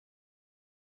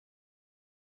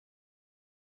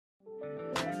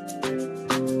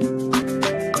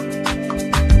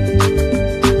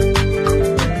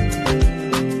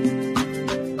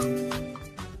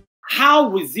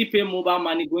is Zeepay mobile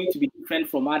money going to be different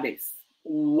from others?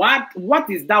 What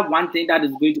is that one thing that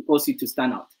is going to cause you to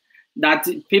stand out? That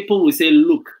people will say,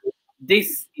 look,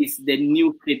 this is the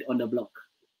new kid on the block.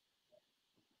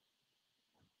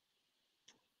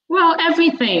 Well,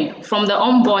 everything from the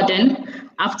onboarding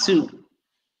up to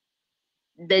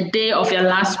the day of your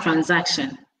last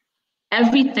transaction,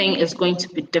 everything is going to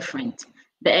be different.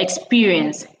 The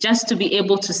experience, just to be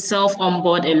able to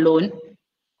self-onboard alone,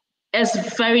 is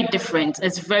very different.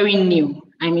 It's very new.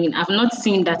 I mean, I've not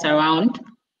seen that around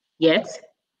yet,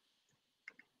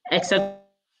 except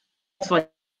for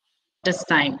this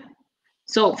time.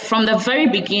 So from the very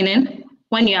beginning,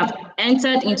 when you have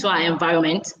entered into our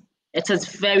environment, it is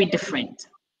very different.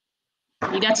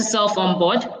 You get to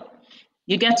self-onboard.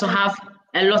 You get to have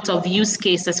a lot of use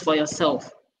cases for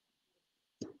yourself.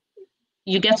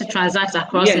 You get to transact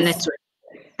across the network.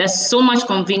 There's so much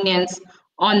convenience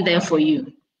on there for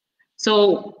you.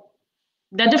 So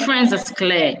the difference is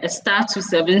clear. A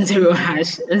 *270#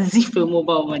 Zeepay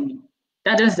mobile money.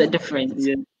 That is the difference.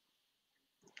 Yeah.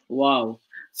 Wow.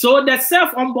 So the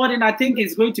self-onboarding, I think,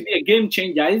 is going to be a game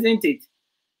changer, isn't it?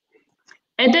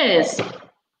 It is.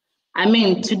 I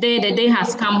mean, today the day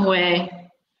has come where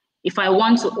if I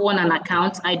want to own an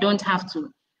account, I don't have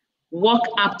to walk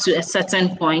up to a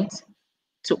certain point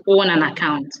to own an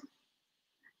account.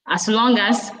 As long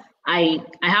as I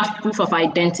have proof of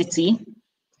identity,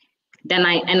 then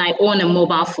I own a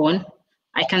mobile phone,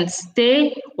 I can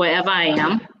stay wherever I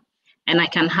am and I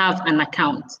can have an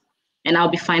account and I'll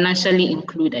be financially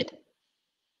included.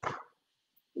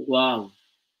 Wow.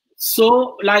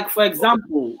 So, like, for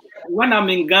example, when I'm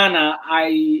in Ghana,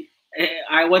 I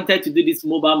wanted to do this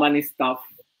mobile money stuff,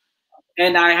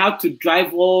 and I had to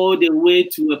drive all the way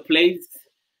to a place,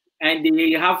 and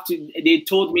they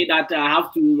told me that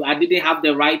I didn't have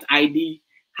the right ID,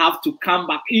 have to come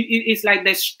back. It's like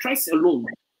the stress alone.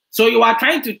 So you are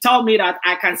trying to tell me that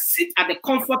I can sit at the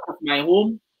comfort of my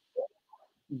home,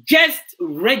 just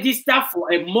register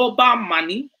for a mobile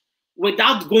money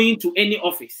without going to any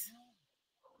office?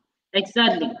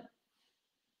 Exactly.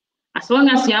 As long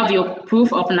as you have your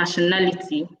proof of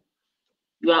nationality,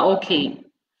 you are okay.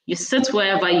 You sit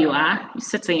wherever you are. You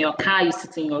sit in your car, you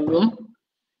sit in your room,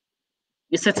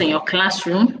 you sit in your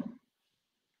classroom,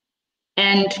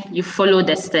 and you follow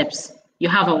the steps. You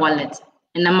have a wallet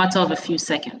in a matter of a few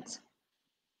seconds.